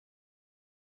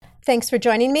Thanks for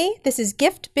joining me. This is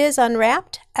Gift Biz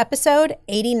Unwrapped, episode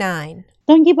 89.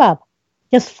 Don't give up.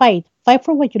 Just fight. Fight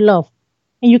for what you love,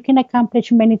 and you can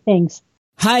accomplish many things.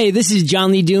 Hi, this is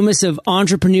John Lee Dumas of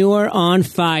Entrepreneur on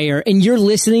Fire, and you're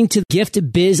listening to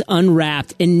Gift Biz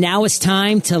Unwrapped, and now it's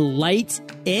time to light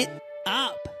it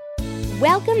up.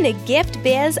 Welcome to Gift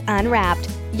Biz Unwrapped,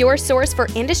 your source for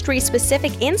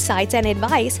industry-specific insights and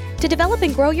advice to develop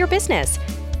and grow your business.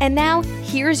 And now,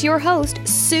 here's your host,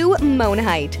 Sue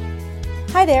Monheit.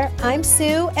 Hi there, I'm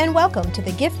Sue, and welcome to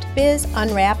the Gift Biz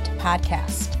Unwrapped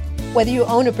podcast. Whether you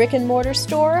own a brick and mortar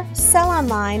store, sell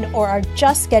online, or are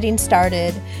just getting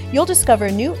started, you'll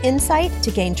discover new insight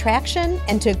to gain traction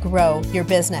and to grow your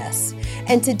business.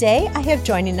 And today I have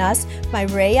joining us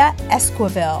Mireya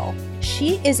Esquivel.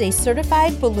 She is a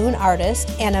certified balloon artist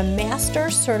and a master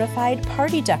certified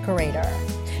party decorator.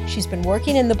 She's been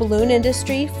working in the balloon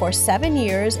industry for 7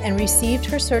 years and received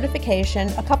her certification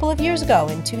a couple of years ago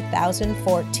in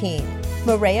 2014.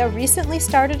 Mireya recently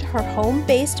started her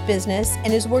home-based business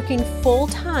and is working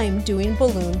full-time doing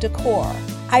balloon decor.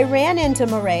 I ran into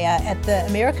Mireya at the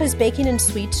America's Baking and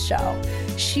Sweets show.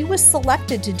 She was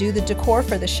selected to do the decor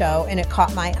for the show and it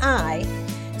caught my eye.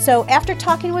 So after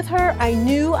talking with her, I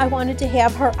knew I wanted to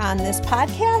have her on this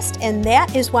podcast, and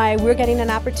that is why we're getting an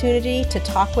opportunity to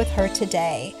talk with her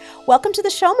today. Welcome to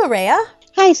the show, Mireya.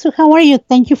 Hi, Sue. How are you?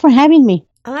 Thank you for having me.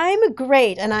 I'm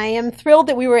great, and I am thrilled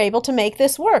that we were able to make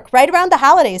this work right around the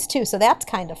holidays, too, so that's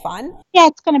kind of fun. Yeah,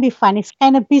 it's going to be fun. It's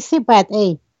kind of busy, but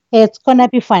hey, it's going to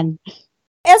be fun.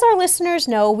 As our listeners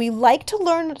know, we like to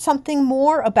learn something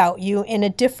more about you in a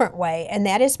different way, and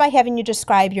that is by having you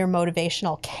describe your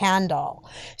motivational candle.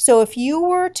 So if you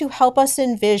were to help us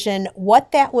envision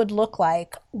what that would look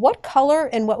like, what color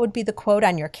and what would be the quote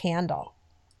on your candle?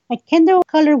 My candle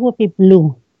color would be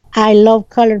blue. I love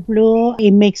color blue.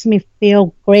 It makes me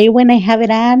feel great when I have it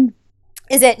on.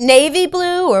 Is it navy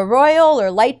blue or royal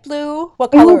or light blue?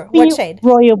 What color? What shade?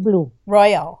 Royal blue.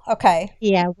 Royal. Okay.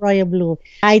 Yeah, royal blue.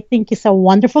 I think it's a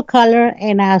wonderful color.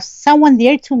 And someone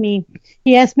dear to me,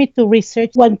 he asked me to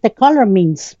research what the color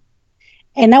means.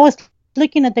 And I was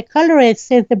looking at the color. It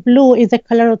says the blue is the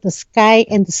color of the sky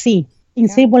and the sea.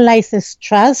 It symbolizes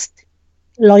trust,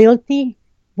 loyalty,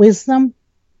 wisdom,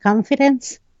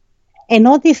 confidence. And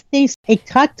all these things, it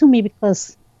talked to me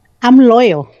because I'm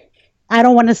loyal. I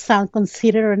don't want to sound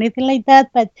conceited or anything like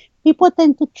that, but people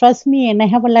tend to trust me, and I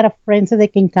have a lot of friends that they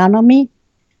can count on me.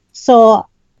 So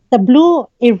the blue,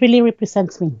 it really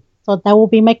represents me. So that will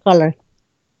be my color.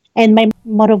 And my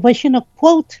motivational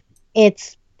quote,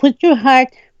 it's put your heart,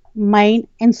 mind,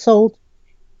 and soul,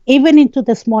 even into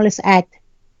the smallest act.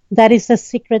 That is the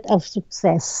secret of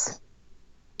success.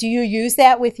 Do you use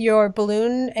that with your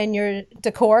balloon and your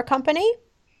decor company?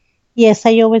 Yes,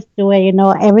 I always do it. You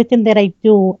know, everything that I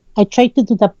do, I try to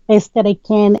do the best that I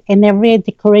can. And every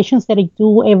decorations that I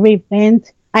do, every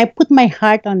event, I put my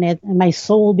heart on it and my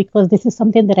soul because this is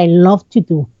something that I love to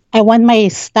do. I want my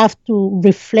stuff to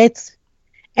reflect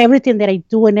everything that I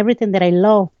do and everything that I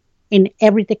love in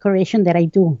every decoration that I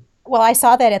do. Well, I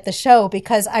saw that at the show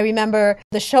because I remember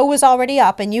the show was already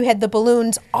up and you had the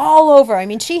balloons all over. I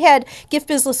mean, she had, Gift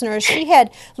Biz listeners, she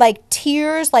had like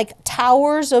tiers, like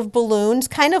towers of balloons,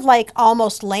 kind of like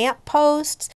almost lamp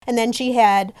posts. And then she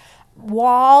had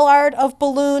wall art of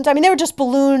balloons. I mean, there were just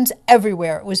balloons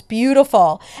everywhere. It was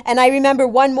beautiful. And I remember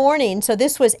one morning, so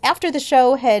this was after the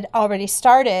show had already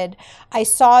started, I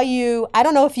saw you, I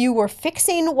don't know if you were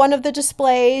fixing one of the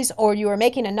displays or you were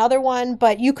making another one,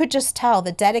 but you could just tell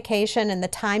the dedication and the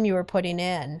time you were putting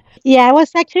in. Yeah, I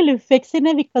was actually fixing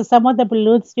it because some of the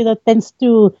balloons, tends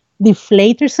to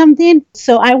deflate or something.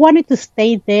 So I wanted to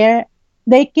stay there.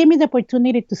 They gave me the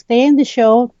opportunity to stay in the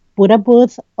show, put a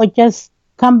booth, or just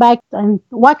come back and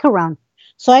walk around.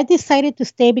 So I decided to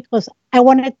stay because I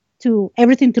wanted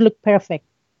everything to look perfect.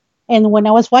 And when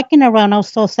I was walking around, I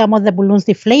saw some of the balloons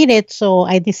deflated. So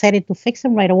I decided to fix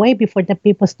them right away before the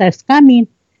people start coming.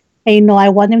 And, I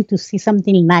want them to see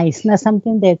something nice, not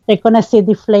something that they're going to see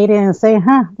deflated and say,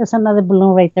 there's another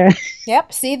balloon right there.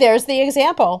 Yep. See, there's the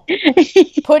example.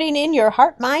 Putting in your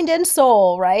heart, mind, and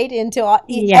soul, right? Into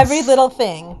every little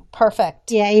thing.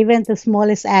 Perfect. Yeah, even the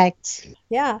smallest acts.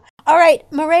 Yeah. All right,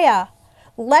 Mireya,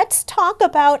 let's talk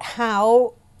about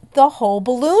how the whole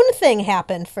balloon thing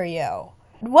happened for you.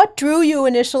 What drew you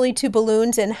initially to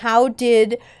balloons and how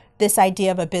did this idea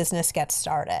of a business get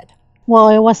started? Well,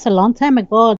 it was a long time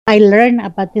ago. I learned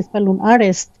about this balloon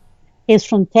artist. He's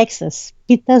from Texas.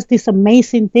 He does these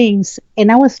amazing things.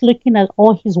 And I was looking at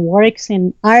all his works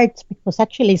in art because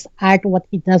actually it's art what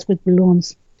he does with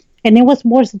balloons. And it was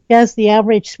more just the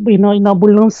average,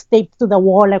 balloons taped to the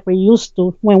wall like we used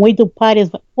to. When we do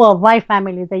parties, well, my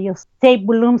family, they just tape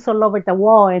balloons all over the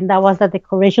wall, and that was the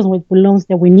decoration with balloons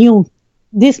that we knew.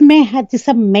 This man had these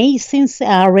amazing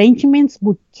arrangements,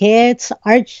 bouquets,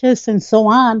 arches, and so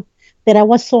on, that I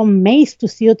was so amazed to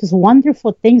see all these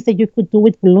wonderful things that you could do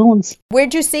with balloons.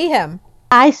 Where'd you see him?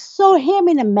 I saw him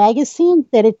in a magazine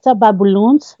that it's about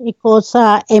balloons. It calls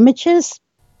Images.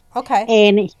 Okay.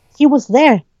 And he was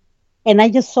there. And I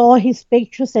just saw his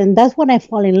pictures, and that's when I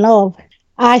fell in love.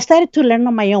 I started to learn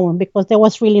on my own because there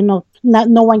was really no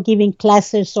one giving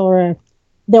classes, or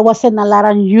there wasn't a lot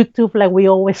on YouTube like we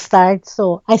always start.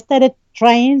 So I started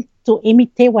trying to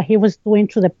imitate what he was doing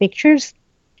through the pictures.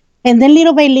 And then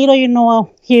little by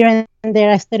little, here and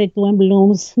there, I started doing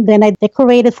balloons. Then I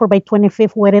decorated for my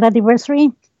 25th wedding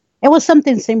anniversary. It was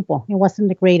something simple. It wasn't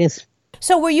the greatest.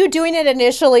 So were you doing it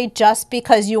initially just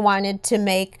because you wanted to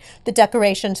make the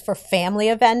decorations for family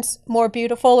events more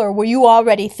beautiful, or were you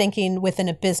already thinking within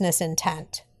a business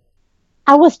intent?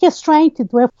 I was just trying to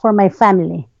do it for my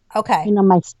family. Okay.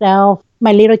 Myself,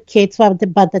 my little kids at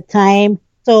the time.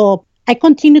 So I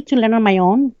continued to learn on my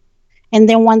own. And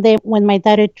then one day when my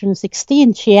daughter turned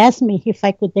 16, she asked me if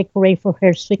I could decorate for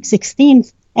her sweet 16.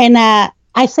 And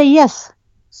I said yes.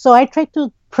 So I tried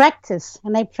to practice,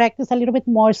 and I practiced a little bit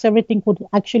more so everything could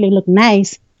actually look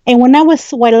nice. And while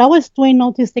I was doing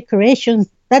all these decorations,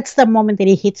 that's the moment that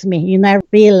it hits me. I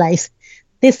realized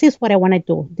this is what I want to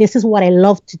do. This is what I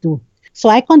love to do. So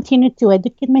I continued to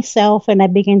educate myself, and I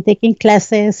began taking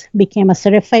classes, became a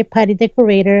certified party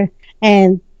decorator,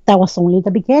 and that was only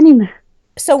the beginning.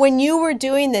 So when you were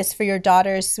doing this for your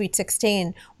daughter's Sweet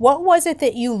 16, what was it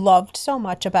that you loved so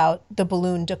much about the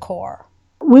balloon decor?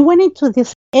 We went into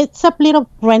this, it's a little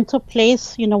rental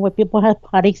place, where people have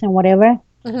parties and whatever.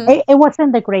 Mm-hmm. It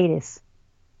wasn't the greatest.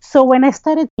 So when I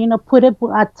started, putting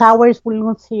towers,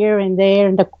 balloons here and there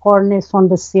in the corners, on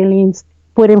the ceilings,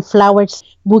 putting flowers,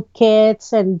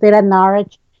 bouquets, and did an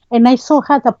arch, and I saw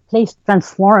how the place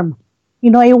transformed.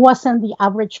 It wasn't the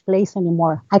average place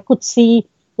anymore. I could see,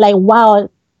 like, wow,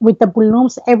 with the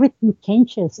balloons, everything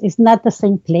changes. It's not the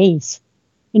same place.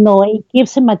 It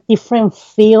gives him a different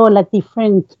feel, a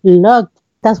different look.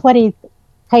 That's what it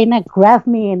kind of grabbed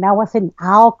me, and I was in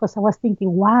awe because I was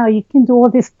thinking, wow, you can do all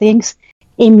these things.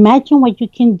 Imagine what you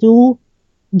can do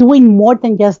doing more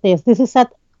than just this. This is a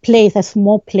place, a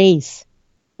small place.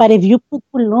 But if you put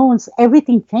balloons,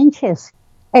 everything changes.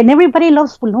 And everybody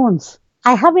loves balloons.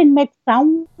 I haven't met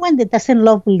someone that doesn't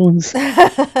love balloons.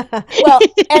 Well,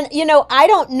 and I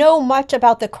don't know much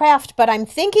about the craft, but I'm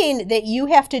thinking that you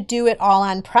have to do it all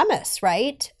on premise,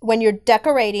 right? When you're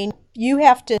decorating, you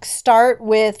have to start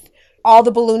with all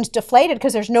the balloons deflated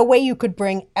because there's no way you could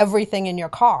bring everything in your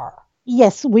car.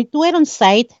 Yes, we do it on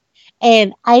site,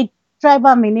 and I drive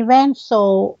a minivan,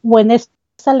 so when it's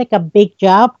like a big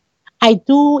job, I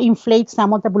do inflate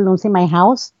some of the balloons in my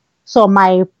house. So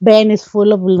my van is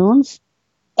full of balloons.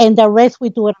 And the rest we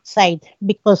do it on site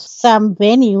because some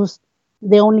venues,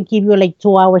 they only give you like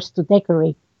 2 hours to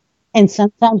decorate. And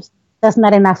sometimes that's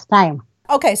not enough time.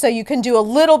 Okay, so you can do a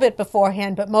little bit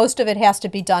beforehand, but most of it has to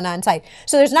be done on site.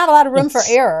 So there's not a lot of room for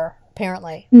error,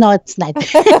 apparently. No, it's not.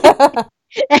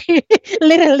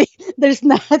 Literally, there's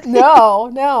not. No.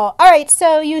 All right,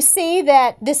 so you see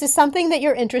that this is something that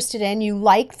you're interested in. You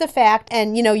like the fact,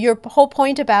 and your whole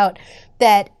point about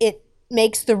that it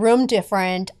makes the room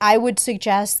different. I would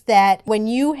suggest that when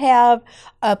you have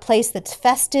a place that's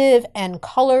festive and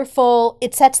colorful,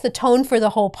 it sets the tone for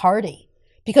the whole party.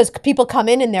 Because people come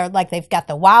in and they're like, they've got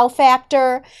the wow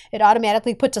factor. It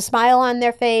automatically puts a smile on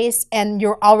their face, and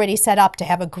you're already set up to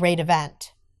have a great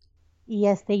event.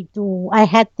 Yes, they do. I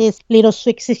had this little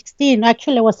Sweet 16.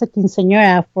 Actually, it was a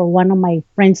quinceañera for one of my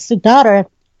friend's daughter.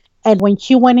 And when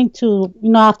she went into,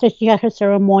 after she had her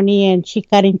ceremony and she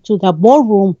got into the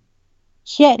ballroom,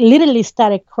 she had literally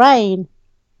started crying.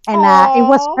 And it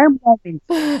was her moment,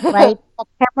 right? The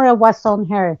camera was on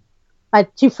her.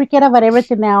 But she forgot about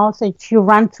everything else, and she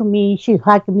ran to me, she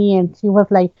hugged me, and she was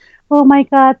like, oh my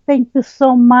God, thank you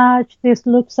so much. This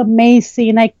looks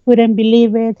amazing. I couldn't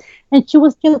believe it. And she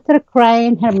was just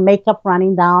crying, her makeup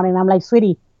running down. And I'm like,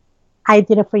 sweetie, I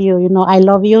did it for you. I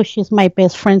love you. She's my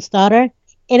best friend's daughter.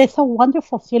 It is a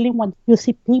wonderful feeling when you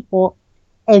see people,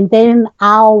 and then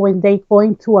when they go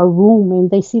into a room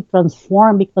and they see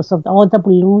transform because of all the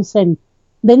balloons, and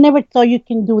they never thought you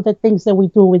can do the things that we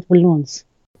do with balloons.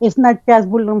 It's not just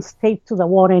balloons taped to the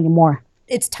wall anymore.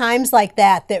 It's times like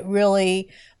that that really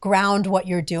ground what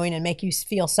you're doing and make you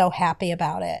feel so happy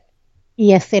about it.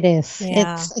 Yes, it is.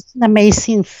 Yeah. It's an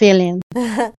amazing feeling.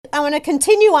 I want to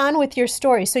continue on with your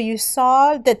story. So you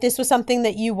saw that this was something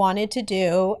that you wanted to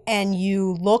do, and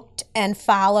you looked and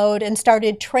followed and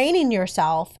started training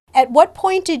yourself. At what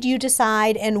point did you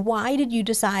decide, and why did you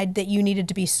decide that you needed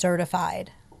to be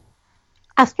certified?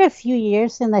 After a few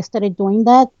years and I started doing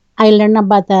that, I learned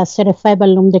about the Certified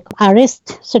Balloon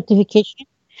Artist certification,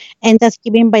 and that's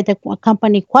given by the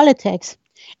company Qualitex.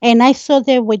 And I saw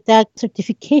that with that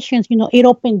certifications, it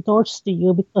opened doors to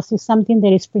you because it's something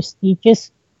that is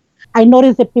prestigious. I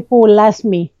noticed that people will ask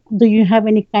me, do you have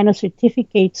any kind of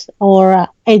certificates or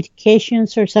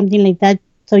educations or something like that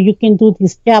so you can do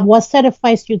this job? What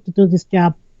certifies you to do this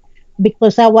job?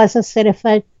 Because I was a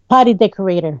certified party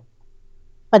decorator,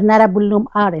 but not a balloon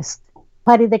artist.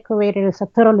 Party decorator is a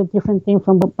totally different thing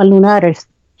from a balloon artist.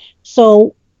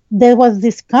 So there was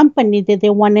this company that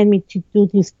they wanted me to do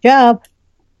this job,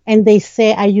 and they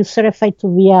say, are you certified to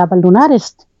be a balloon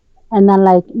artist? And I'm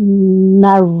like,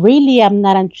 not really. I'm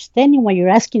not understanding what you're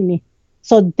asking me.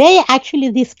 So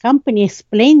this company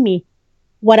explained me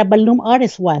what a balloon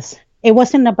artist was. It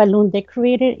wasn't a balloon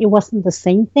decorator. It wasn't the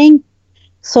same thing.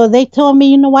 So they told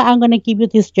me, you know what, I'm going to give you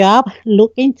this job.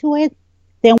 Look into it.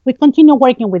 Then we continue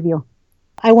working with you.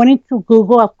 I went into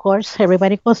Google, of course.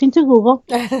 Everybody goes into Google.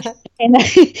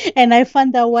 and I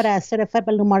found out what a certified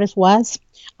balloon artist was.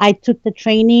 I took the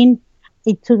training.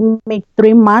 It took me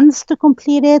 3 months to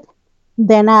complete it.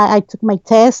 Then I took my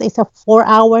test. It's a 4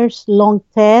 hours long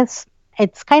test.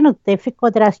 It's kind of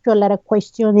difficult. It asks you a lot of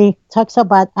questions. It talks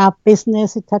about our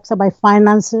business. It talks about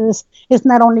finances. It's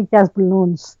not only just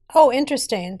balloons. Oh,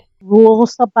 interesting.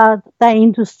 Rules about the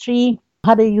industry,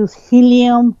 how to use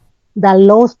helium, the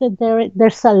laws that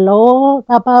there's a law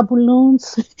about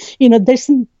balloons. There's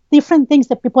some different things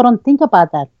that people don't think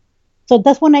about that. So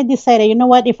that's when I decided, you know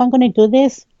what, if I'm going to do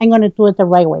this, I'm going to do it the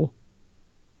right way.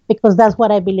 Because that's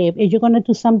what I believe. If you're going to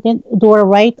do something, do it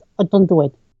right or don't do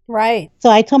it. Right. So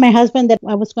I told my husband that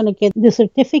I was going to get the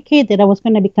certificate, that I was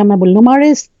going to become a balloon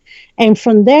artist. And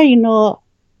from there,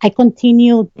 I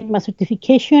continued my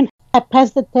certification. I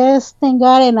passed the test, thank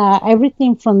God, and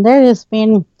everything from there has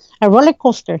been a roller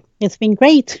coaster. It's been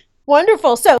great.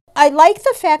 Wonderful. So I like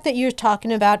the fact that you're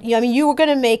talking about, you were going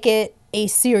to make it a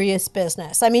serious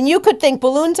business. You could think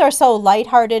balloons are so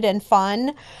lighthearted and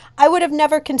fun. I would have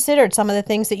never considered some of the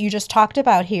things that you just talked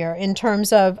about here in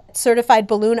terms of certified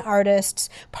balloon artists.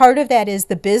 Part of that is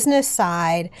the business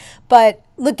side, but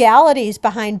legalities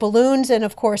behind balloons and,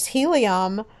 of course,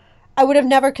 helium, I would have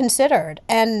never considered.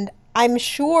 And I'm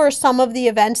sure some of the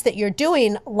events that you're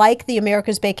doing, like the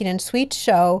America's Baking and Sweets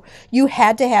show, you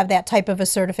had to have that type of a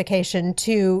certification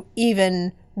to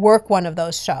even work one of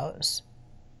those shows.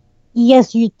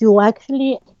 Yes, you do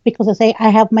actually, because I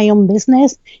have my own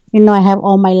business. I have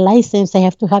all my license. I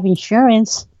have to have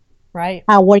insurance. Right.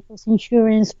 Workers'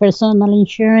 insurance, personal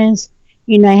insurance.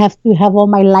 I have to have all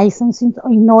my license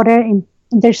in order. And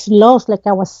there's laws, like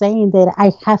I was saying, that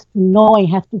I have to know, I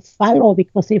have to follow,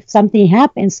 because if something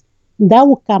happens, that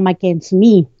will come against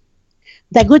me.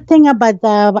 The good thing about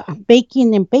the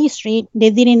baking and pastry, they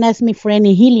didn't ask me for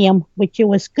any helium, which it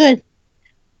was good.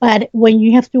 But when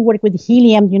you have to work with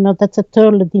helium, that's a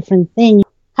totally different thing.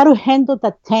 How to handle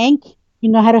the tank,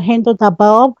 how to handle the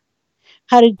bulb,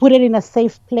 how to put it in a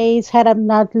safe place, how to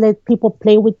not let people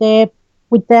play with that.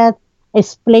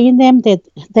 Explain them that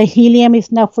the helium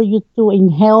is not for you to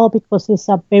inhale because it's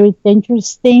a very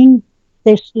dangerous thing.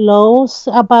 There's laws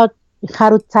about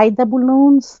how to tie the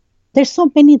balloons. There's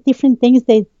so many different things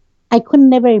that I could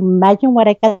never imagine what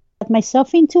I got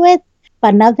myself into it.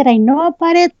 But now that I know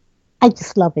about it, I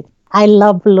just love it. I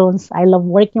love balloons. I love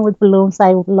working with balloons.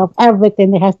 I love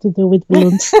everything that has to do with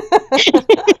balloons.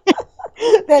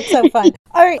 That's so fun.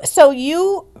 All right. So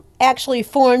you actually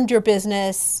formed your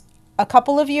business a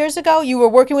couple of years ago. You were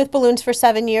working with balloons for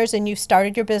 7 years and you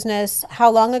started your business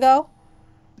how long ago?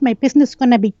 My business is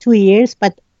going to be 2 years,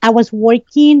 but I was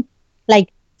working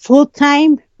like full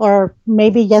time, or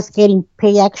maybe just getting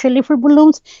paid actually for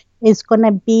balloons. It's going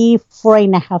to be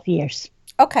 4.5 years.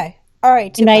 Okay. All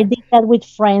right. I did that with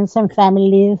friends and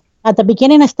family. At the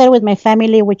beginning, I started with my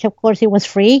family, which of course it was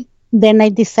free. Then I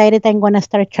decided I'm going to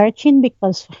start charging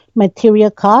because material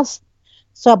costs.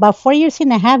 So about 4.5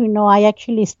 years, I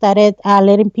actually started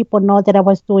letting people know that I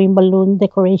was doing balloon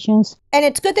decorations. And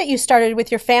it's good that you started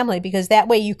with your family, because that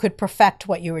way you could perfect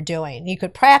what you were doing. You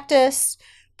could practice,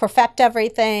 perfect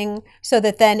everything, so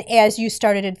that then as you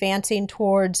started advancing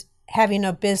towards having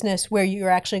a business where you're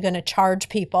actually going to charge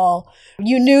people,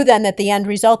 you knew then that the end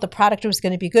result, the product was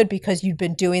going to be good because you'd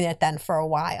been doing it then for a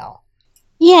while.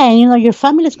 Yeah, and your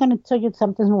family is going to tell you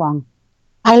something's wrong.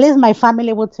 At least my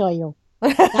family will tell you.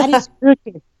 That is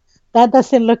crooked. that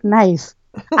doesn't look nice.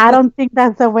 I don't think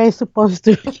that's the way it's supposed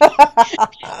to.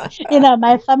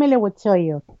 My family would tell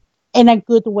you in a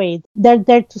good way. They're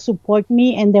there to support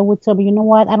me, and they would tell me, you know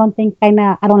what, I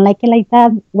don't like it like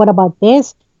that. What about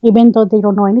this? Even though they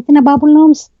don't know anything about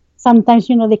balloons, sometimes,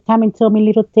 they come and tell me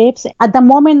little tips. At the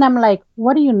moment, I'm like,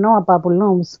 what do you know about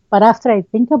balloons? But after I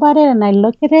think about it and I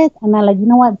look at it, and I'm like, you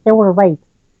know what, they were right.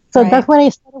 So Right. that's what I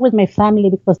started with my family,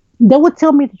 because they would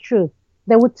tell me the truth.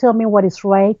 They would tell me what is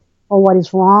right or what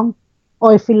is wrong,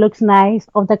 or if it looks nice,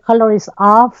 or the color is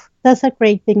off. That's a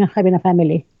great thing of having a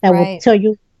family that will Right. tell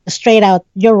you straight out,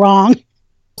 you're wrong.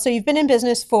 So you've been in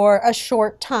business for a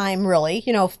short time, really,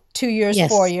 2 years,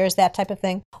 4 years, that type of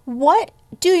thing. What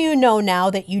do you know now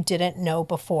that you didn't know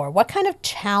before? What kind of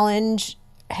challenge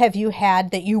have you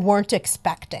had that you weren't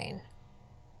expecting?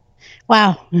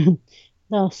 Wow,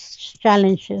 those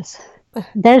challenges.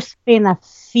 There's been a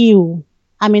few.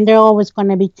 I mean, there are always going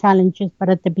to be challenges, but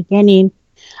at the beginning,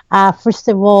 first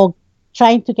of all,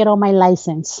 trying to get on my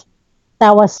license.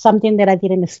 That was something that I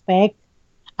didn't expect.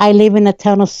 I live in a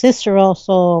town of Cicero,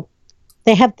 so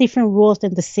they have different rules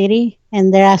than the city,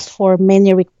 and they ask for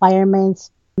many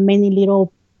requirements, many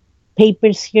little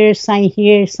papers here,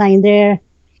 sign there.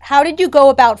 How did you go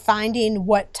about finding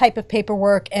what type of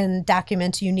paperwork and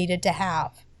documents you needed to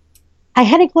have? I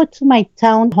had to go to my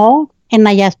town hall and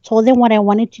I just told them what I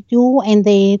wanted to do. And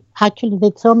they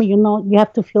told me, you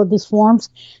have to fill these forms.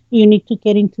 You need to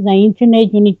get into the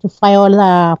internet. You need to file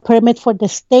a permit for the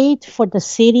state, for the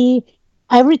city,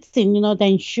 everything, the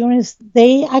insurance.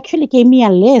 They actually gave me a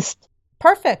list.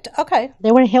 Perfect. Okay.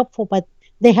 They were helpful, but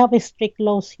they have a strict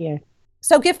laws here.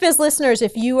 So, Gift Biz listeners,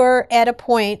 if you are at a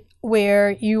point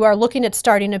where you are looking at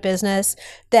starting a business,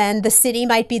 then the city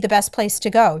might be the best place to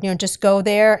go. Just go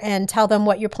there and tell them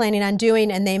what you're planning on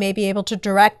doing, and they may be able to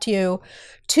direct you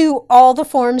to all the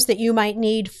forms that you might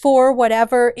need for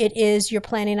whatever it is you're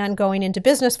planning on going into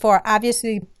business for.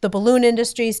 Obviously, the balloon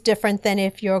industry is different than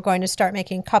if you're going to start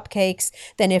making cupcakes,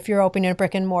 than if you're opening a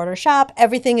brick and mortar shop.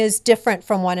 Everything is different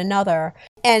from one another.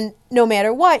 And no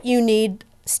matter what, you need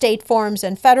state forms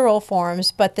and federal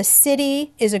forms, but the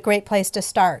city is a great place to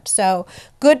start. So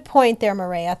good point there,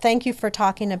 Maria. Thank you for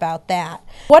talking about that.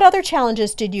 What other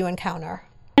challenges did you encounter?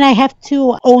 And I have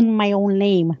to own my own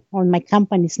name, or my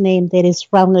company's name that is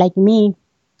Round Like Me.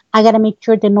 I got to make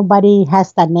sure that nobody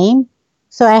has that name.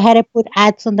 So I had to put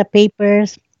ads on the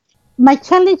papers. My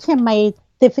challenge and my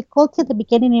difficulty at the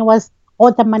beginning, it was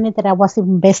all the money that I was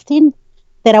investing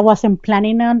that I wasn't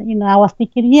planning on. I was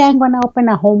thinking, yeah, I'm going to open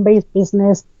a home-based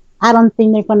business. I don't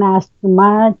think they're going to ask too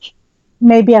much.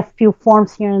 Maybe a few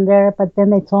forms here and there. But then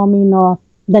they told me,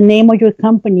 the name of your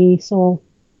company. So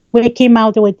we came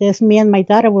out with this, me and my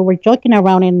daughter, we were joking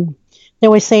around and they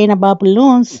were saying about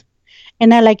balloons.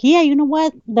 And I'm like, yeah, you know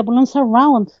what? The balloons are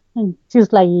round. And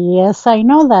she's like, yes, I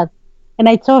know that. And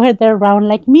I told her they're round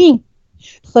like me.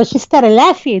 So she started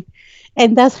laughing.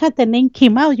 And that's how the name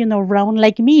came out, Round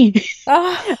Like Me. Because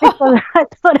I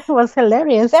thought it was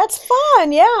hilarious. That's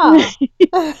fun, yeah.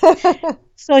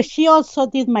 So she also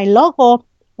did my logo,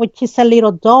 which is a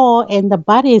little doll, and the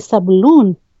body is a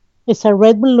balloon. It's a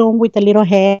red balloon with a little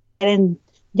head and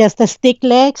just the stick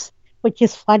legs, which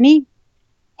is funny.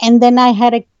 And then I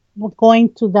had to go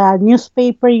into the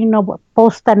newspaper,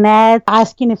 post an ad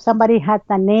asking if somebody had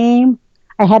the name.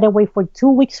 I had to wait for 2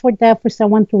 weeks for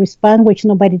someone to respond, which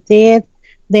nobody did.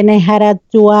 Then I had to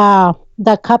do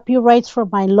the copyrights for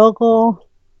my logo.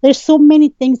 There's so many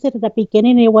things that at the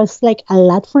beginning, it was like a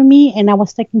lot for me. And I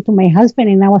was talking to my husband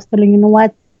and I was telling, you know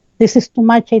what, this is too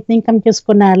much. I think I'm just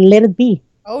going to let it be.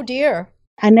 Oh, dear.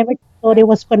 I never thought it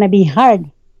was going to be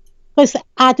hard. Because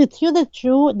to tell the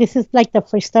truth, this is like the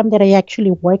first time that I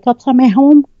actually work outside my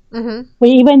home. Mm-hmm.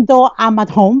 Even though I'm at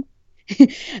home.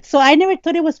 So I never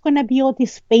thought it was going to be all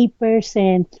these papers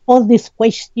and all these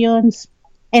questions.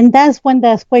 And that's when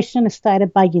the question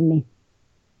started bugging me.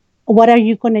 What are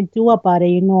you going to do about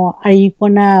it? Are you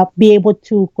going to be able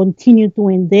to continue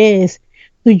doing this?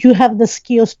 Do you have the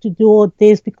skills to do all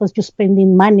this because you're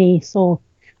spending money? So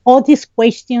all these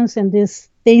questions and these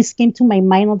things came to my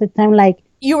mind all the time. Like,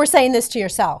 you were saying this to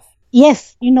yourself?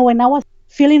 Yes. When I was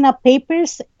filling up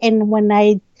papers and when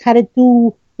I had to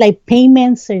do like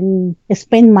payments and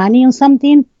spend money on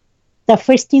something, the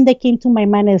first thing that came to my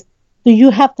mind is, do you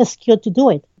have the skill to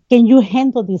do it? Can you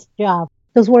handle this job?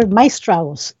 Those were my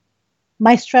struggles.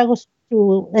 My struggles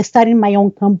to starting my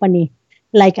own company.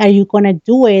 Like, are you going to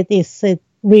do it?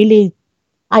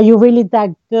 Are you really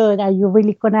that good? Are you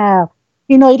really going to,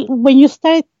 when you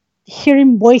start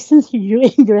hearing voices in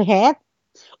your head,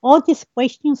 all these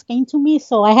questions came to me.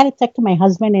 So I had to talk to my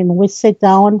husband and we sit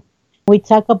down, we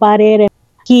talk about it. And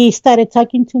He started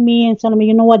talking to me and telling me,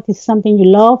 you know what, this is something you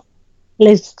love.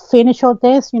 Let's finish all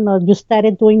this. You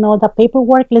started doing all the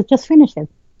paperwork. Let's just finish it.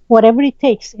 Whatever it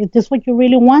takes. Is this what you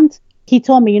really want? He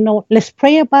told me, let's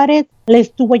pray about it. Let's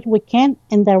do what we can.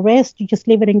 And the rest, you just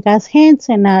leave it in God's hands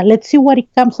and let's see what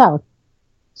it comes out.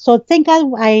 So thank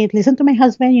God I listened to my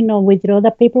husband. We did all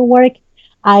the paperwork.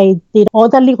 I did all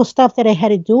the legal stuff that I had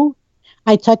to do.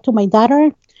 I talked to my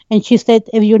daughter and she said,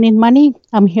 if you need money,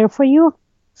 I'm here for you.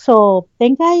 So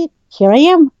thank God, here I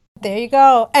am. There you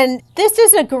go. And this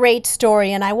is a great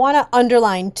story. And I want to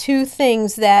underline two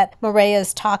things that Maria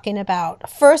is talking about.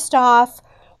 First off,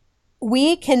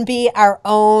 we can be our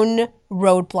own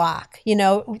roadblock.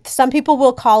 Some people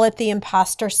will call it the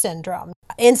imposter syndrome.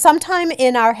 And sometime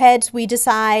in our heads, we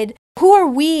decide, who are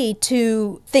we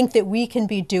to think that we can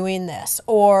be doing this?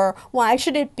 Or why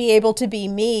should it be able to be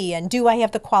me? And do I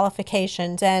have the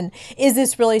qualifications? And is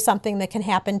this really something that can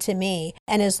happen to me?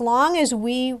 And as long as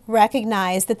we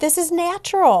recognize that this is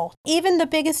natural, even the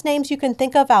biggest names you can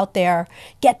think of out there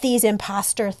get these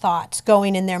imposter thoughts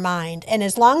going in their mind. And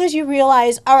as long as you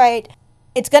realize, all right,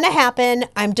 it's going to happen.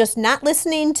 I'm just not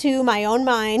listening to my own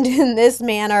mind in this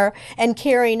manner and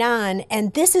carrying on.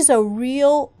 And this is a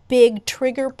real big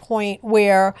trigger point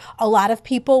where a lot of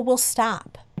people will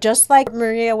stop. Just like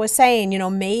Maria was saying,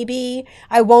 maybe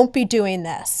I won't be doing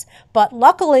this. But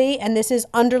luckily, and this is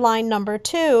underline number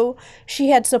 2,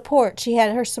 she had support. She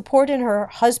had her support in her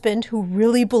husband who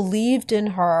really believed in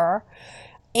her.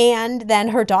 And then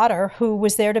her daughter, who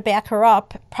was there to back her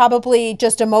up, probably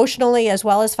just emotionally as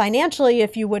well as financially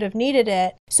if you would have needed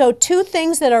it. So 2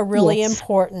 things that are really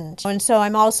important. And so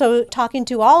I'm also talking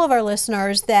to all of our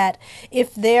listeners that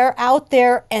if they're out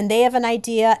there and they have an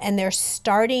idea and they're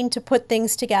starting to put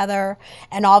things together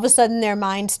and all of a sudden their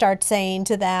mind starts saying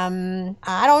to them,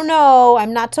 I don't know,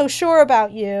 I'm not so sure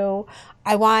about you.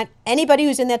 I want anybody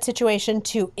who's in that situation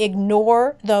to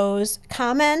ignore those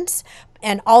comments,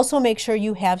 and also make sure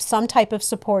you have some type of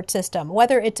support system,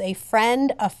 whether it's a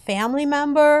friend, a family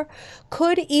member,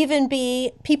 could even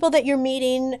be people that you're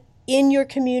meeting in your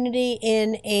community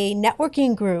in a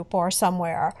networking group or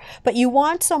somewhere. But you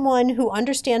want someone who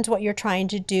understands what you're trying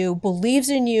to do, believes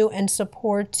in you, and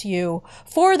supports you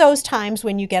for those times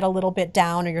when you get a little bit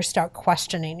down or you start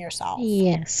questioning yourself.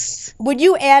 Yes. Would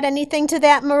you add anything to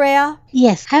that, Maria?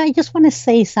 Yes. I just want to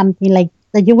say something like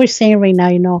that you were saying right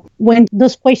now, when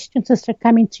those questions start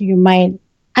coming to your mind,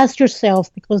 ask yourself,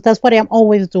 because that's what I'm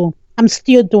always doing. I'm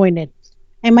still doing it.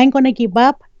 Am I going to give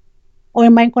up or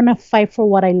am I going to fight for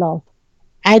what I love?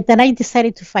 Then I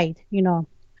decided to fight,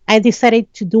 I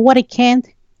decided to do what I can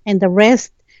and the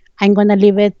rest, I'm going to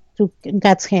leave it to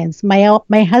God's hands.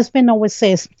 My husband always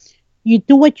says, you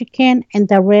do what you can and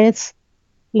the rest,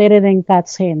 let it in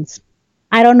God's hands.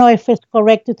 I don't know if it's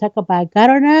correct to talk about God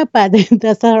or not, but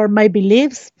that's are my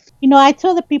beliefs. I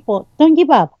tell the people, don't give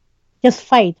up. Just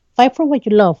fight. Fight for what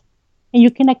you love. And you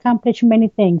can accomplish many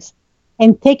things.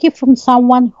 And take it from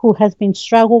someone who has been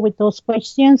struggling with those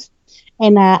questions.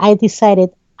 And I decided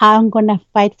I'm going to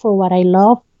fight for what I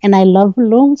love. And I love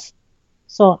balloons.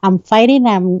 So I'm fighting.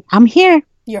 I'm here.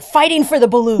 You're fighting for the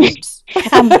balloons.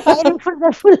 I'm fighting for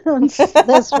the balloons.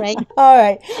 That's right. All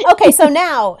right. Okay,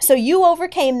 so you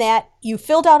overcame that. You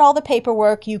filled out all the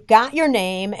paperwork. You got your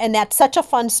name. And that's such a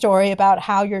fun story about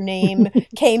how your name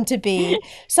came to be.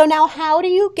 So now how do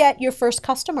you get your first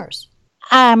customers?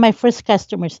 My first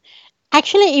customers.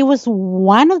 Actually, it was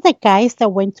one of the guys that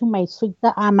went to my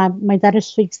daughter's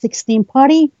sweet 16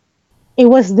 party. It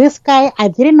was this guy. I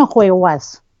didn't know who it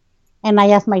was. And I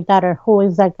asked my daughter, who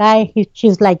is that guy?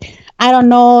 She's like, I don't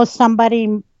know,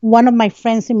 one of my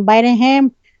friends invited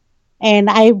him, and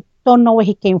I don't know where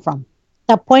he came from.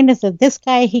 The point is that this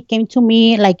guy, he came to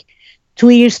me like 2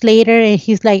 years later, and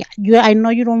he's like, I know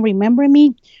you don't remember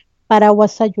me, but I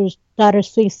was at your daughter's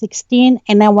sweet 16,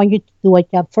 and I want you to do a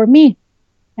job for me.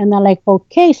 And I'm like,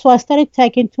 okay. So I started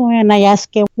talking to him, and I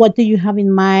asked him, what do you have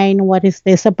in mind? What is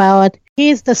this about?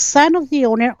 He is the son of the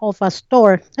owner of a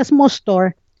small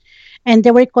store. And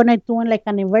they were going to do like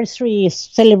an anniversary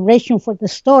celebration for the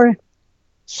store.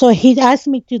 So he asked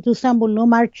me to do some balloon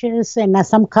marches and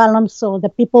some columns so the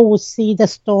people would see the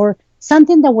store,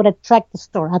 something that would attract the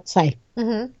store outside,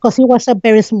 because it was a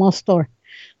very small store.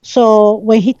 So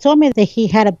when he told me that he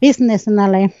had a business, and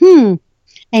I'm like, and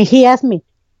he asked me,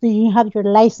 do you have your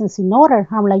license in order?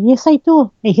 I'm like, yes, I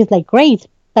do. And he's like, great.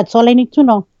 That's all I need to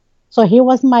know. So he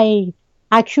was my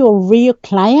actual real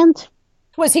client.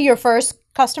 Was he your first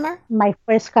customer? My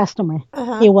first customer.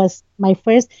 He was my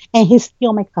first, and he's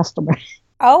still my customer.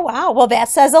 Oh, wow. Well, that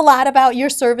says a lot about your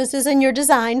services and your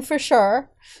design for sure.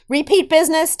 Repeat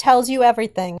business tells you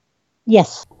everything.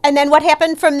 Yes. And then what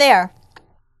happened from there?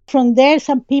 from there,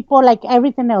 some people, like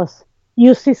everything else,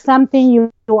 you see something,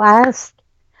 you ask.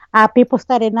 People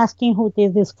started asking who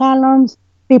did these columns.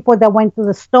 People that went to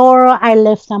the store, I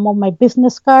left some of my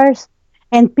business cards,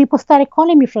 and people started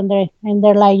calling me from there. And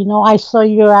they're like, I saw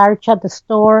your arch at the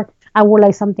store. I would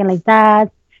like something like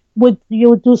that. Would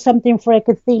you do something for a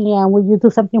Catholic? Would you do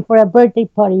something for a birthday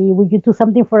party? Would you do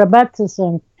something for a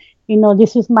baptism?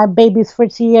 This is my baby's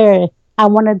first year. I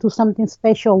want to do something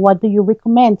special. What do you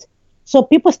recommend? So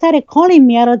people started calling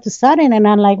me out of the sudden, and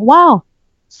I'm like, wow.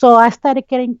 So I started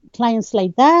getting clients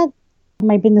like that.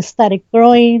 My business started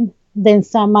growing. Then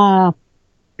some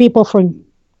people from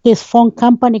this phone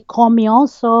company called me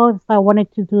also if I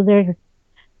wanted to do their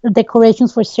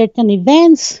decorations for certain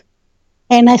events.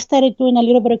 And I started doing a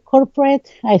little bit of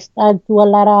corporate. I started do a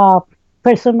lot of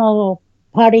personal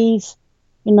parties,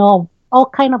 all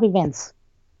kind of events.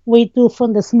 We do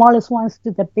from the smallest ones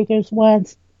to the biggest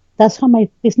ones. That's how my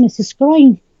business is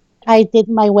growing. I did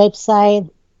my website.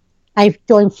 I've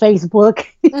joined Facebook.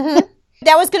 Mm-hmm.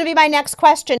 That was going to be my next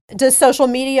question. Does social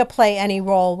media play any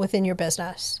role within your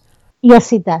business?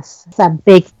 Yes, it does. It's a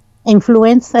big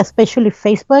influence, especially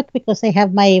Facebook, because I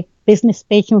have my business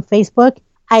page on Facebook.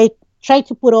 I try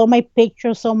to put all my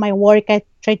pictures on my work. I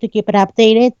try to keep it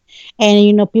updated.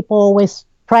 And, people always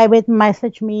private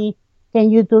message me. Can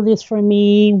you do this for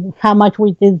me? How much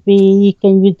would this be?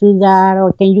 Can you do that?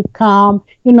 Or can you come?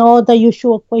 The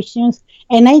usual questions.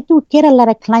 And I do get a lot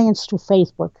of clients through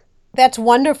Facebook. That's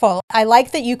wonderful. I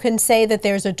like that you can say that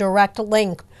there's a direct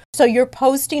link. So you're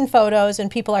posting photos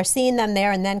and people are seeing them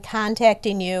there and then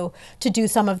contacting you to do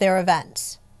some of their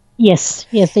events. Yes,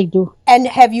 they do. And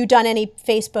have you done any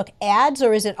Facebook ads,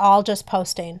 or is it all just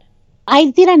posting?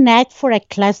 I did an ad for a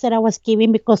class that I was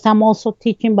giving because I'm also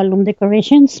teaching balloon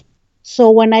decorations. So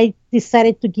when I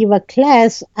decided to give a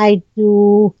class, I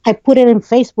put it in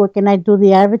Facebook and I do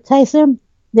the advertising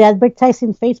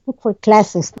Facebook for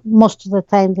classes. Most of the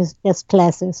time it's just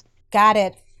classes. Got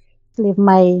it. Leave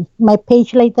my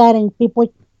page like that, and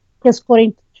people just go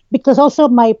in, because also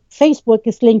my Facebook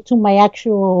is linked to my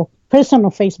actual personal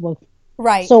Facebook.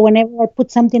 Right. So whenever I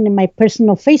put something in my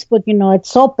personal Facebook,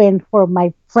 it's open for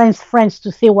my friends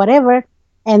to see whatever,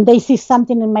 and they see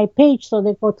something in my page, so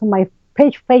they go to my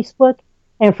page Facebook,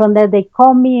 and from there they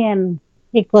call me, and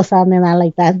it goes on and on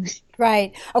like that.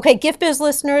 Right. Okay, Gift Biz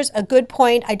listeners, a good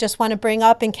point I just want to bring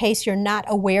up in case you're not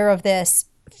aware of this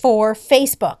for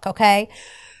Facebook, okay?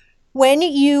 When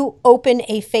you open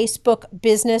a Facebook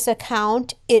business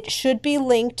account, it should be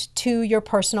linked to your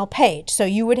personal page. So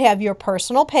you would have your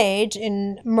personal page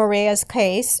in Maria's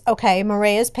case, okay,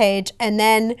 Maria's page, and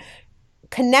then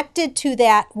connected to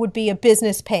that would be a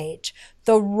business page.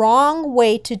 The wrong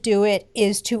way to do it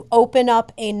is to open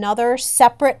up another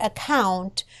separate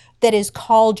account that is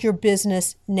called your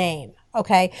business name,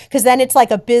 okay? Because then it's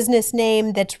like a business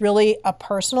name that's really a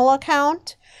personal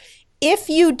account. If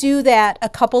you do that, a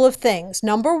couple of things.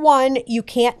 Number one, you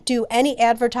can't do any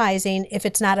advertising if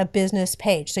it's not a business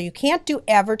page. So you can't do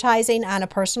advertising on a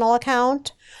personal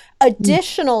account.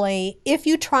 Additionally, if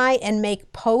you try and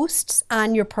make posts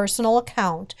on your personal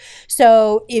account,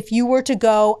 so if you were to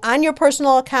go on your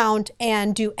personal account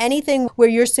and do anything where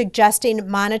you're suggesting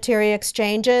monetary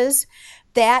exchanges,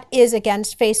 that is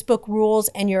against Facebook rules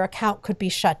and your account could be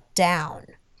shut down.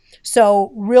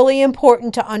 So really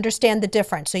important to understand the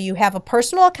difference. So you have a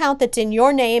personal account that's in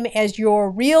your name as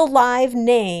your real live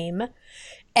name.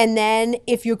 And then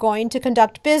if you're going to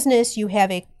conduct business, you have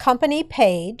a company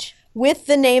page with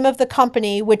the name of the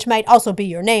company, which might also be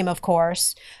your name, of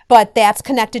course, but that's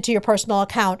connected to your personal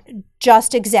account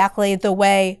just exactly the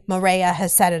way Maria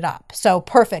has set it up. So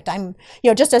perfect. I'm,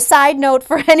 just a side note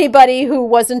for anybody who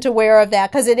wasn't aware of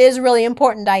that, because it is really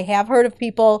important. I have heard of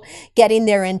people getting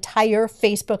their entire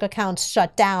Facebook accounts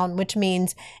shut down, which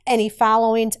means any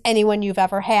followings, anyone you've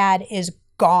ever had is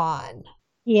gone.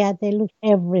 Yeah, they lose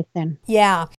everything.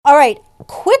 Yeah. All right.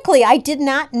 Quickly, I did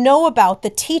not know about the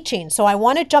teaching, so I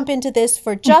want to jump into this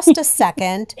for just a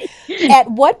second. At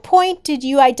what point did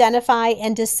you identify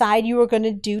and decide you were going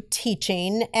to do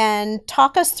teaching, and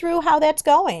talk us through how that's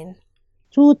going?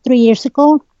 2-3 years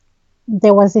ago,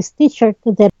 there was this teacher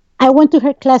that I went to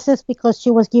her classes because she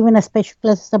was giving a special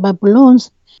classes about balloons.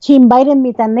 She invited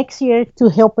me the next year to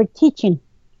help her teaching.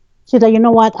 She said, you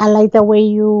know what, I like the way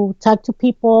you talk to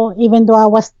people. Even though I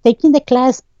was taking the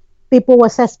class, people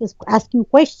was asking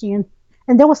questions.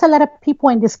 And there was a lot of people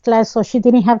in this class, so she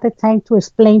didn't have the time to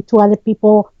explain to other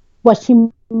people what she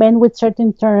meant with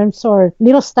certain terms or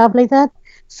little stuff like that.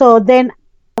 So then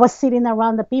I was sitting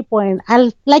around the people, and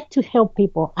I like to help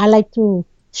people. I like to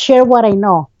share what I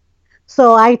know.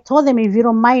 So I told them, if you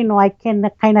don't mind, I can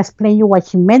kind of explain you what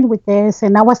she meant with this.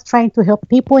 And I was trying to help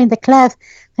people in the class,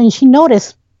 and she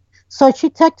noticed. So she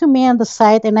talked to me on the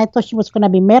side, and I thought she was going to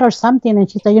be mad or something.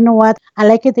 And she said, you know what? I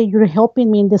like it that you're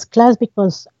helping me in this class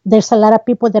because there's a lot of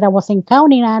people that I wasn't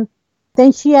counting on.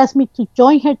 Then she asked me to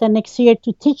join her the next year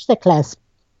to teach the class.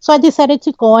 So I decided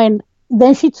to go, and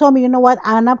then she told me, you know what?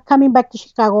 I'm not coming back to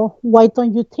Chicago. Why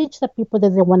don't you teach the people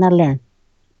that they want to learn?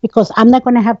 Because I'm not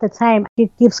going to have the time. She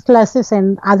gives classes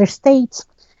in other states.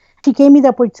 She gave me the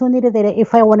opportunity that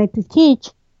if I wanted to teach,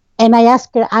 and I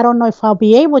asked her, I don't know if I'll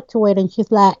be able to it. And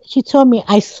she told me,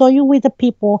 I saw you with the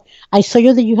people. I saw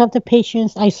you that you have the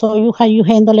patience. I saw you how you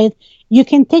handle it. You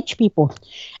can teach people.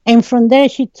 And from there,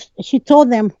 she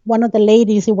told them, one of the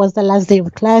ladies, it was the last day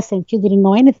of class and she didn't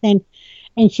know anything.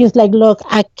 And she's like, look,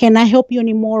 I cannot help you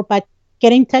anymore, but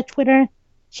get in touch with her.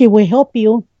 She will help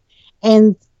you.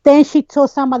 And then she told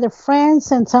some other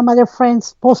friends, and some other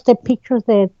friends posted pictures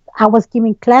that I was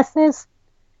giving classes.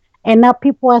 And now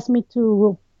people ask me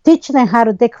to teach them how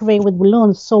to decorate with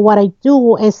balloons. So what I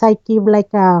do is I give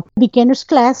like a beginner's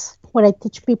class where I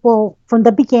teach people from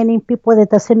the beginning, people that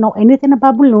doesn't know anything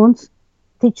about balloons,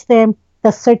 teach them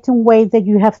the certain way that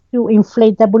you have to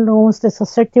inflate the balloons. There's a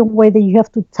certain way that you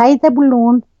have to tie the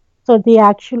balloon so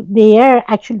the air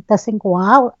actually doesn't go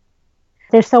out.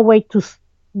 There's a way to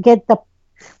get the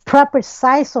proper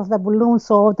size of the balloon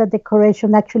so the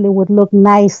decoration actually would look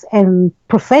nice and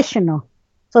professional.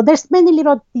 So there's many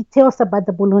little details about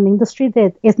the balloon industry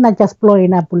that it's not just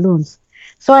blowing up balloons.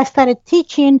 So I started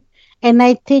teaching, and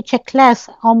I teach a class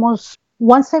almost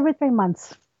once every 3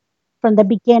 months from the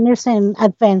beginners and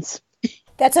advanced.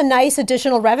 That's a nice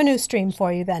additional revenue stream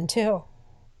for you then, too.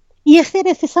 Yes, it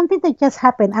is. It's something that just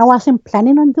happened. I wasn't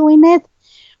planning on doing it,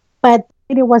 but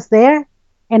it was there,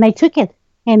 and I took it,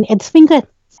 and it's been good.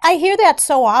 I hear that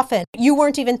so often. You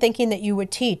weren't even thinking that you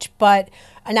would teach, but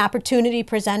an opportunity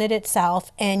presented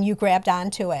itself and you grabbed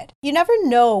onto it. You never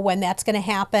know when that's going to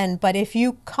happen, but if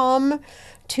you come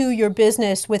to your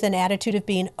business with an attitude of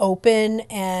being open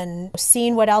and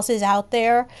seeing what else is out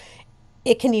there,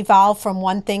 it can evolve from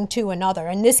one thing to another.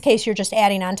 In this case, you're just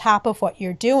adding on top of what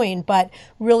you're doing, but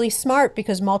really smart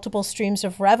because multiple streams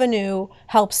of revenue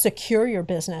help secure your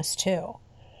business too.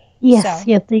 Yes,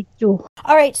 yes, they do.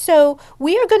 All right, so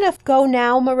we are going to go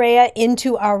now, Maria,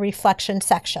 into our reflection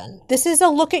section. This is a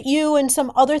look at you and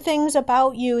some other things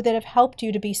about you that have helped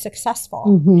you to be successful.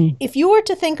 Mm-hmm. If you were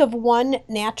to think of one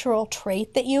natural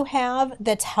trait that you have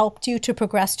that's helped you to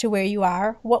progress to where you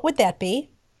are, what would that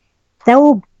be? That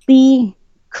would be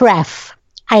craft.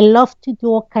 I love to do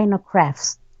all kind of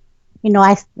crafts.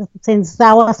 Since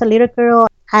I was a little girl,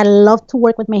 I love to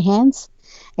work with my hands.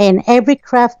 And every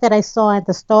craft that I saw at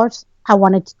the stores, I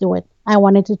wanted to do it. I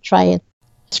wanted to try it.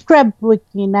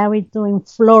 Scrapbooking, I've been doing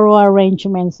floral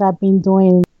arrangements.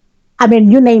 You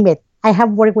name it. I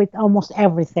have worked with almost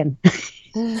everything.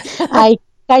 I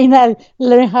kind of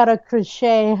learned how to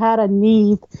crochet, how to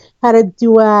knit, how to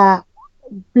do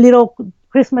little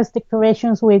Christmas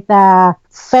decorations with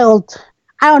felt.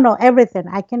 I don't know, everything.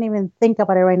 I can't even think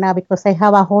about it right now because I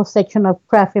have a whole section of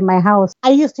craft in my house. I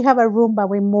used to have a room,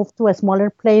 but we moved to a smaller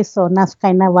place, so that's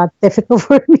kind of difficult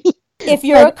for me. If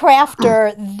you're a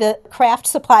crafter, the craft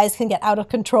supplies can get out of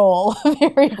control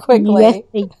very quickly.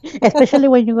 Yes, especially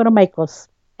when you go to Michael's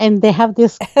and they have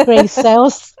these great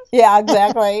sales. Yeah,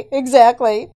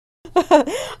 exactly.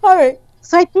 All right.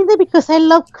 So I think that because I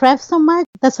love craft so much,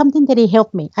 that's something that it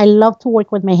helped me. I love to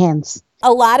work with my hands.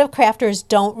 A lot of crafters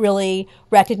don't really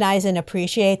recognize and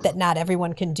appreciate that not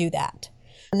everyone can do that.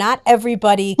 Not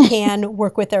everybody can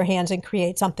work with their hands and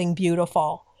create something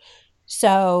beautiful.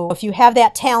 So if you have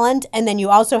that talent and then you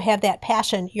also have that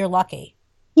passion, you're lucky.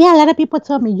 Yeah, a lot of people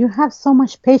tell me, you have so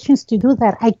much patience to do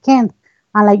that. I can't.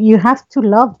 I'm like, you have to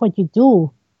love what you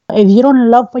do. If you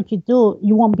don't love what you do,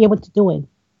 you won't be able to do it.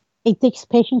 It takes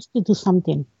patience to do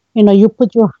something. You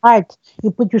put your heart,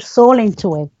 you put your soul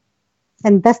into it.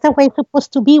 And that's the way it's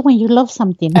supposed to be when you love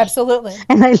something. Absolutely.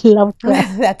 And I love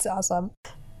that. That's awesome.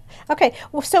 Okay,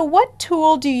 so what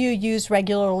tool do you use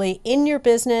regularly in your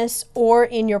business or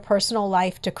in your personal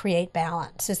life to create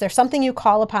balance? Is there something you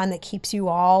call upon that keeps you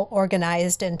all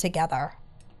organized and together?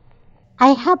 I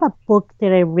have a book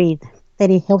that I read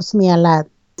that it helps me a lot.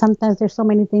 Sometimes there's so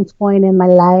many things going in my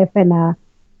life, and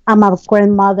I'm a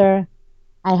grandmother.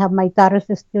 I have my daughters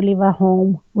that still live at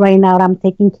home. Right now, I'm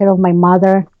taking care of my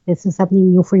mother. This is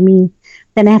something new for me.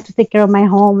 Then I have to take care of my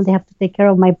home. They have to take care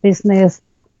of my business.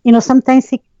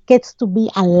 Sometimes it gets to be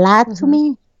a lot to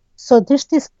me. So there's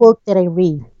this book that I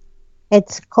read.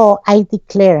 It's called I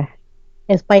Declare.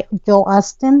 It's by Joe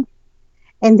Austin.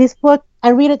 And this book, I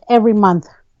read it every month.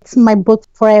 It's my book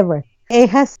forever. It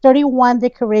has 31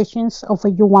 decorations of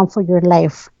what you want for your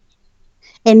life.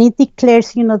 And it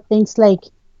declares, things like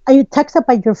it talks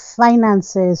about your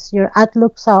finances, your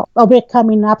outlooks of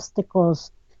overcoming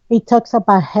obstacles. It talks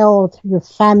about health, your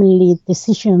family,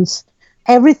 decisions,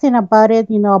 everything about it,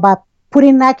 about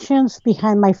putting actions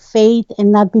behind my faith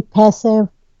and not be passive.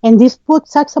 And this book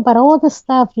talks about all the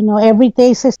stuff, every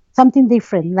day says something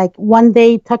different. Like one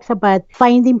day it talks about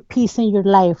finding peace in your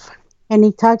life. And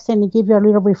it talks and it gives you a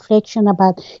little reflection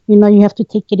about, you have to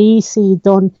take it easy.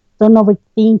 Don't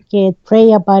overthink it.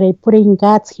 Pray about it. Put it in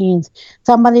God's hands.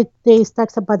 Some other days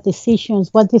talks about decisions.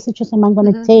 What decisions am I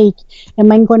going to take? Am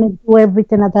I going to do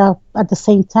everything at the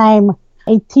same time?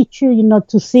 It teach you,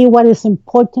 to see what is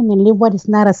important and leave what is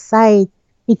not aside.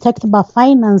 It talks about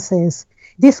finances.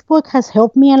 This book has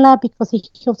helped me a lot because it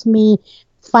helps me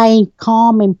find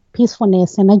calm and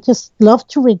peacefulness. And I just love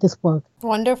to read this book.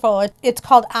 Wonderful. It's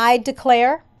called I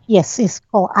Declare. Yes, it's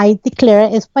called I Declare.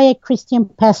 It's by a Christian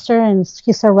pastor, and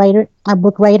he's a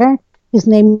book writer. His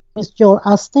name is Joel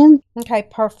Austin. Okay,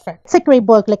 perfect. It's a great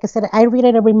book. Like I said, I read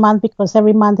it every month because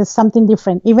every month is something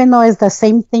different, even though it's the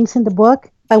same things in the book.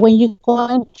 But when you go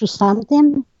into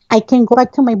something, I can go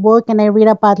back to my book and I read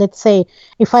about, let's say,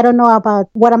 if I don't know about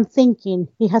what I'm thinking,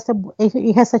 it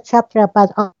has a chapter about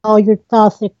all your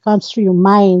thoughts that comes through your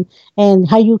mind and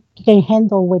how you can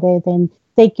handle with it and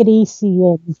take it easy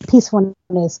and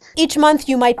peacefulness. Each month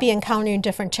you might be encountering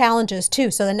different challenges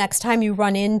too. So the next time you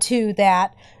run into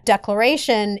that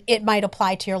declaration, it might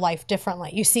apply to your life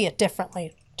differently. You see it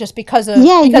differently just because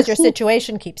your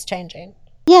situation keeps changing.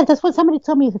 Yeah, that's what somebody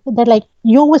told me. That like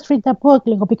you always read that book,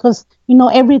 because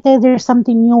every day there's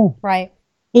something new. Right.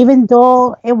 Even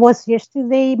though it was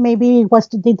yesterday, maybe it was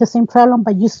today the same problem,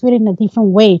 but you see it in a different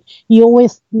way. You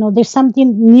always there's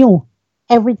something new.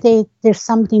 Every day there's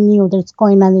something new that's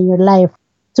going on in your life.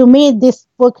 To me, this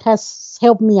book has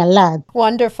helped me a lot.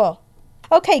 Wonderful.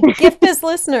 Okay, Gift Biz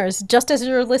listeners, just as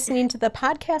you're listening to the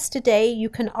podcast today, you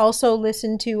can also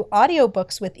listen to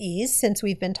audiobooks with ease since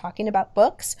we've been talking about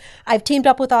books. I've teamed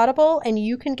up with Audible and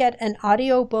you can get an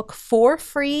audiobook for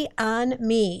free on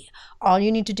me. All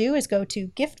you need to do is go to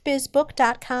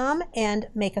giftbizbook.com and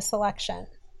make a selection.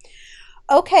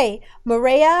 Okay,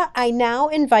 Maria, I now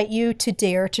invite you to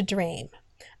dare to dream.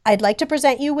 I'd like to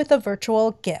present you with a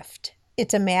virtual gift.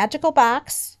 It's a magical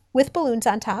box with balloons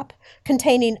on top,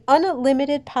 containing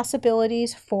unlimited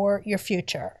possibilities for your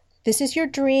future. This is your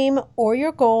dream or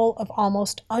your goal of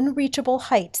almost unreachable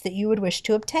heights that you would wish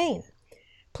to obtain.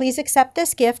 Please accept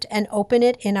this gift and open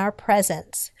it in our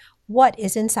presence. What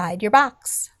is inside your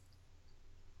box?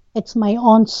 It's my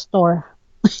own store.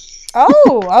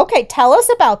 Oh, okay. Tell us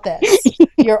about this.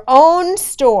 Your own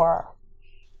store.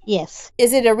 Yes.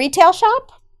 Is it a retail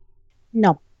shop?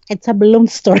 No, it's a balloon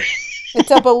store.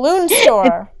 It's a balloon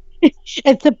store.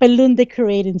 It's a balloon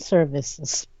decorating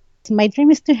services. My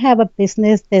dream is to have a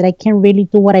business that I can really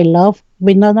do what I love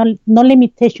with no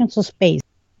limitations of space.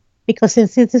 Because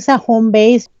since it is a home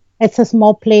base, it's a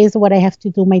small place where I have to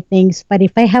do my things. But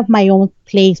if I have my own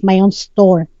place, my own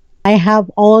store, I have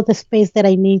all the space that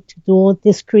I need to do all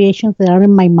these creations that are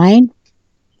in my mind,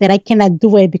 that I cannot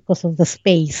do it because of the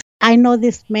space. I know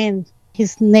this man.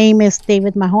 His name is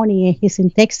David Mahoney, and he's in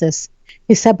Texas.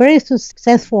 He's a very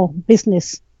successful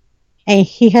business. And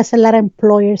he has a lot of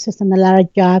employers and a lot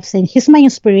of jobs, and he's my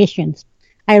inspiration.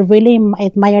 I really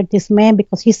admire this man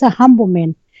because he's a humble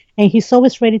man, and he's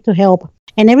always ready to help.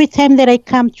 And every time that I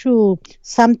come through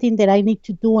something that I need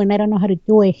to do and I don't know how to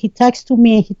do it, he talks to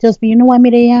me and he tells me, you know what,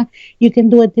 Mireya, you can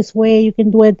do it this way, you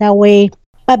can do it that way.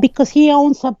 But because he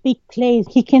owns a big place,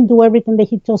 he can do everything that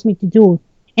he tells me to do,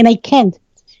 and I can't.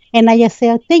 And I just say,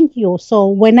 oh, thank you. So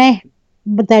when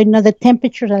the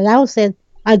temperature allows it,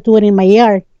 I'll do it in my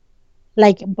yard.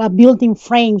 Like building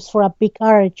frames for a big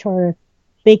arch or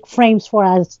big frames for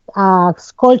a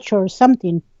sculpture or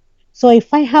something. So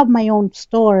if I have my own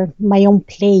store, my own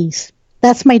place,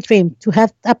 that's my dream, to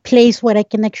have a place where I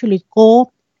can actually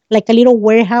go, like a little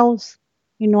warehouse.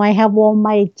 I have all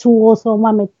my tools, all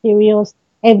my materials,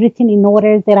 everything in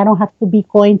order that I don't have to be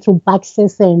going through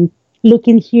boxes and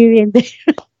looking here and there.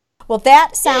 Well,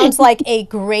 that sounds like a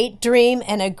great dream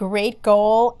and a great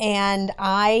goal, and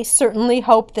I certainly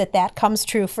hope that comes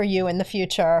true for you in the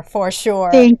future, for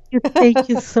sure. Thank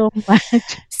you so much.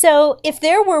 So if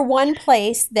there were one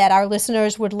place that our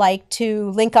listeners would like to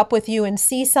link up with you and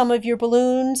see some of your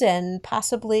balloons and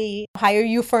possibly hire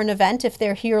you for an event if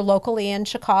they're here locally in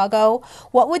Chicago,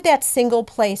 what would that single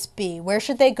place be? Where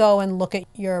should they go and look at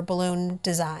your balloon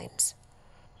designs?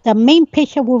 The main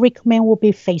page I would recommend would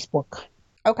be Facebook.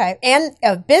 Okay. And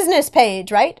a business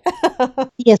page, right?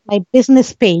 Yes, my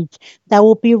business page. That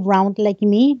will be Round Like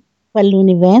Me. balloon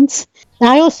events.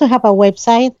 I also have a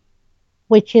website,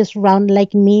 which is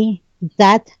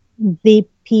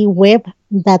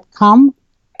roundlikeme.dpweb.com.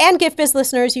 And Gift Biz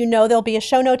listeners, you know there'll be a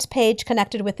show notes page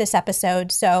connected with this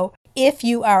episode. So if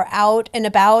you are out and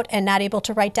about and not able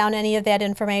to write down any of that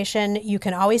information, you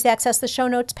can always access the show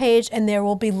notes page, and there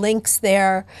will be links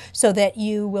there so that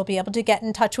you will be able to get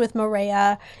in touch with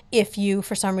Maria if you,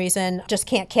 for some reason, just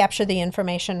can't capture the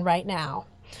information right now.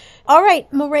 All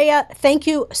right, Maria, thank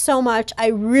you so much. I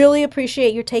really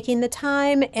appreciate you taking the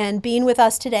time and being with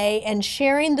us today and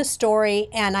sharing the story.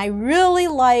 And I really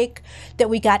like that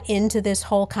we got into this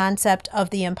whole concept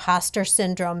of the imposter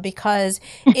syndrome, because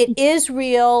it is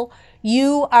real.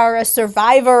 You are a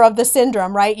survivor of the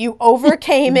syndrome, right? You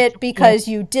overcame it because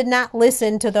you did not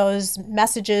listen to those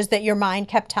messages that your mind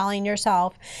kept telling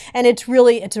yourself. And it's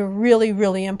a really,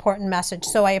 really important message.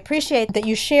 So I appreciate that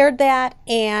you shared that.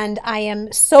 And I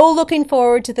am so looking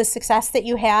forward to the success that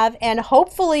you have. And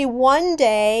hopefully one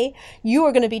day you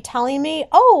are going to be telling me,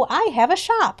 oh, I have a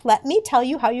shop. Let me tell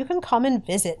you how you can come and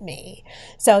visit me.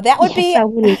 So that would I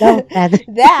would love that.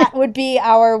 that would be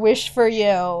our wish for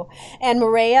you. And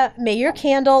Maria, may your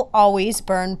candle always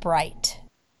burn bright.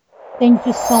 Thank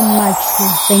you so much.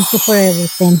 Thank you for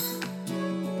everything.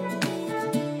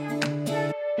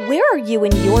 Where are you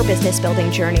in your business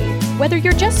building journey? Whether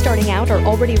you're just starting out or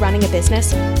already running a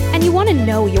business and you want to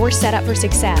know you're set up for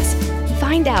success,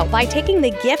 find out by taking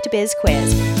the Gift Biz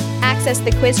quiz. Access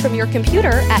the quiz from your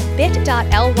computer at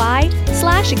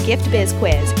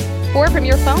bit.ly/giftbizquiz or from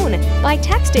your phone by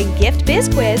texting Gift Biz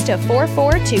Quiz to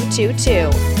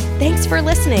 44222. Thanks for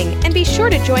listening, and be sure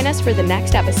to join us for the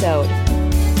next episode.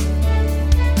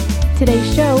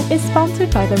 Today's show is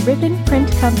sponsored by the Ribbon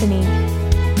Print Company.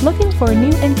 Looking for a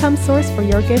new income source for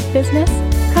your gift business?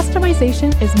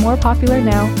 Customization is more popular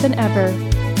now than ever.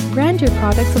 Brand your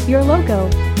products with your logo,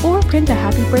 or print a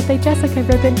Happy Birthday Jessica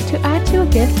ribbon to add to a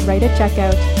gift right at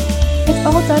checkout. It's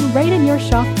all done right in your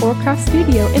shop or craft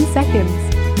studio in seconds.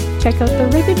 Check out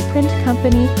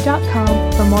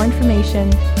theribbonprintcompany.com for more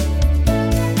information.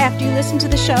 After you listen to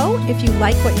the show, if you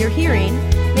like what you're hearing,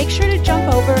 make sure to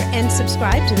jump over and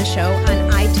subscribe to the show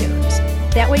on iTunes.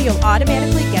 That way you'll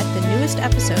automatically get the newest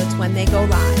episodes when they go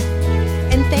live.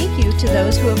 And thank you to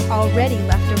those who have already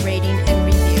left a rating and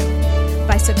review.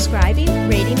 By subscribing,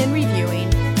 rating, and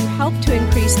reviewing, you help to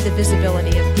increase the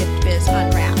visibility of Gift Biz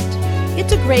Unwrapped.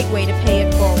 It's a great way to pay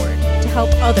it forward to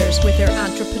help others with their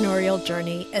entrepreneurial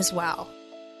journey as well.